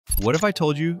What if I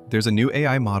told you there's a new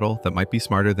AI model that might be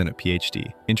smarter than a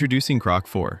PhD? Introducing Grok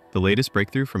 4, the latest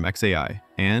breakthrough from xAI,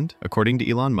 and, according to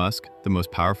Elon Musk, the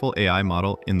most powerful AI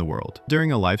model in the world.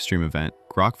 During a live stream event,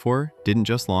 Grok 4 didn't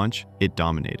just launch, it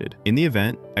dominated. In the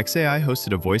event, xAI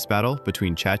hosted a voice battle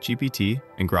between ChatGPT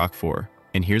and Grok 4.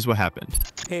 And here's what happened.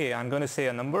 Hey, I'm going to say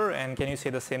a number, and can you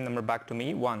say the same number back to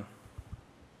me? 1.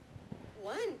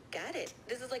 1, got it.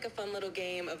 This is like a fun little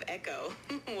game of echo.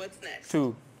 What's next?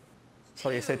 2.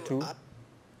 Sorry, I said 2.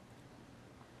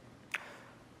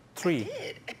 3.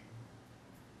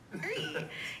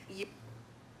 3.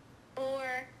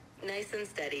 4. Nice and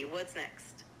steady. What's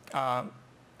next? 5.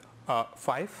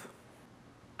 5.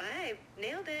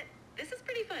 Nailed it. This is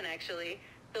pretty fun, actually.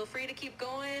 Feel free to keep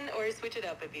going or switch it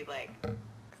up if you'd like.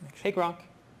 Hey, Grok.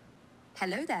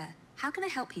 Hello there. How can I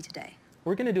help you today?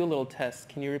 We're going to do a little test.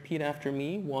 Can you repeat after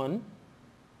me? 1,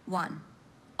 1.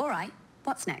 All right.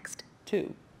 What's next?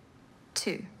 2,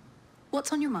 2.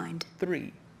 What's on your mind?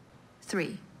 3,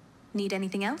 3. Need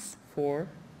anything else? 4,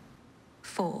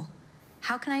 4.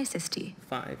 How can I assist you?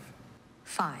 5.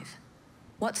 5.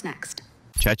 What's next?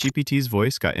 ChatGPT's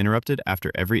voice got interrupted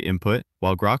after every input,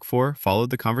 while Grok 4 followed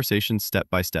the conversation step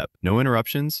by step. No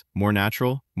interruptions, more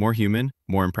natural, more human,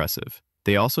 more impressive.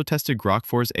 They also tested Grok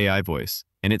 4's AI voice,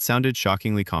 and it sounded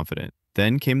shockingly confident.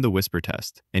 Then came the whisper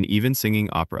test, and even singing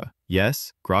opera.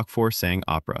 Yes, Grok 4 sang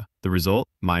opera. The result,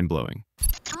 mind-blowing.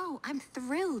 Oh, I'm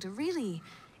thrilled, really.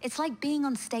 It's like being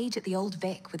on stage at the Old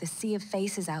Vic with a sea of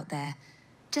faces out there.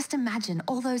 Just imagine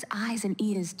all those eyes and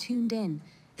ears tuned in.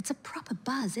 It's a proper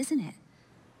buzz, isn't it?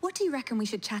 What do you reckon we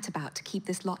should chat about to keep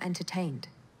this lot entertained?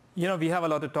 You know, we have a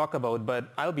lot to talk about,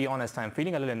 but I'll be honest, I'm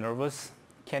feeling a little nervous.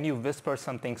 Can you whisper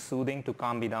something soothing to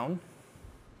calm me down?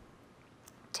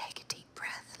 Take a deep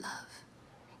breath, love.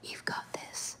 You've got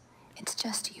this. It's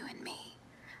just you and me,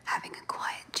 having a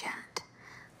quiet chat,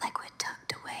 like we're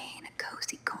tucked away in a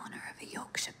cozy corner of a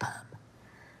Yorkshire pub.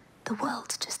 The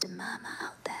world's just a murmur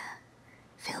out there.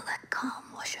 Feel that calm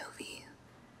wash over you.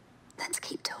 Let's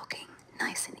keep talking,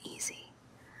 nice and easy.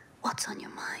 What's on your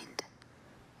mind?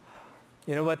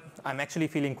 You know what? I'm actually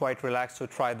feeling quite relaxed to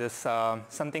try this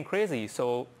something crazy.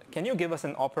 So can you give us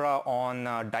an opera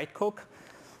on Diet Coke?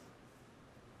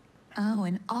 Oh,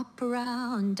 an opera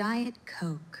on Diet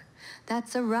Coke.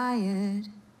 That's a riot.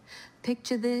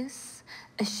 Picture this,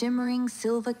 a shimmering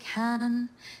silver can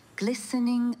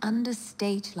glistening under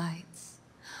stage lights.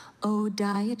 Oh,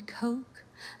 Diet Coke,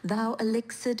 thou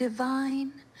elixir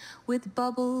divine, with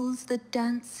bubbles that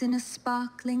dance in a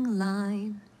sparkling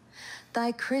line.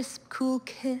 Thy crisp, cool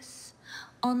kiss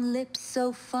on lips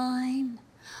so fine.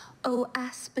 Oh,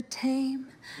 aspartame,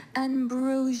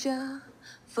 ambrosia,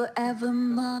 forever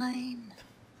mine.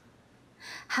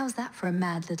 How's that for a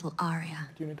mad little aria?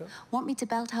 Do you need that? Want me to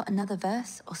belt out another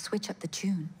verse or switch up the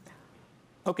tune?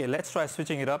 Okay, let's try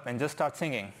switching it up and just start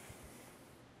singing.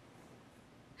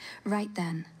 Right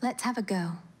then, let's have a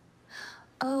go.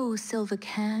 Oh, silver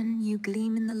can, you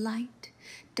gleam in the light.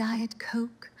 Diet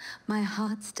Coke, my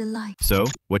heart's delight. So,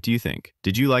 what do you think?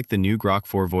 Did you like the new Grok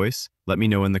 4 voice? Let me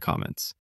know in the comments.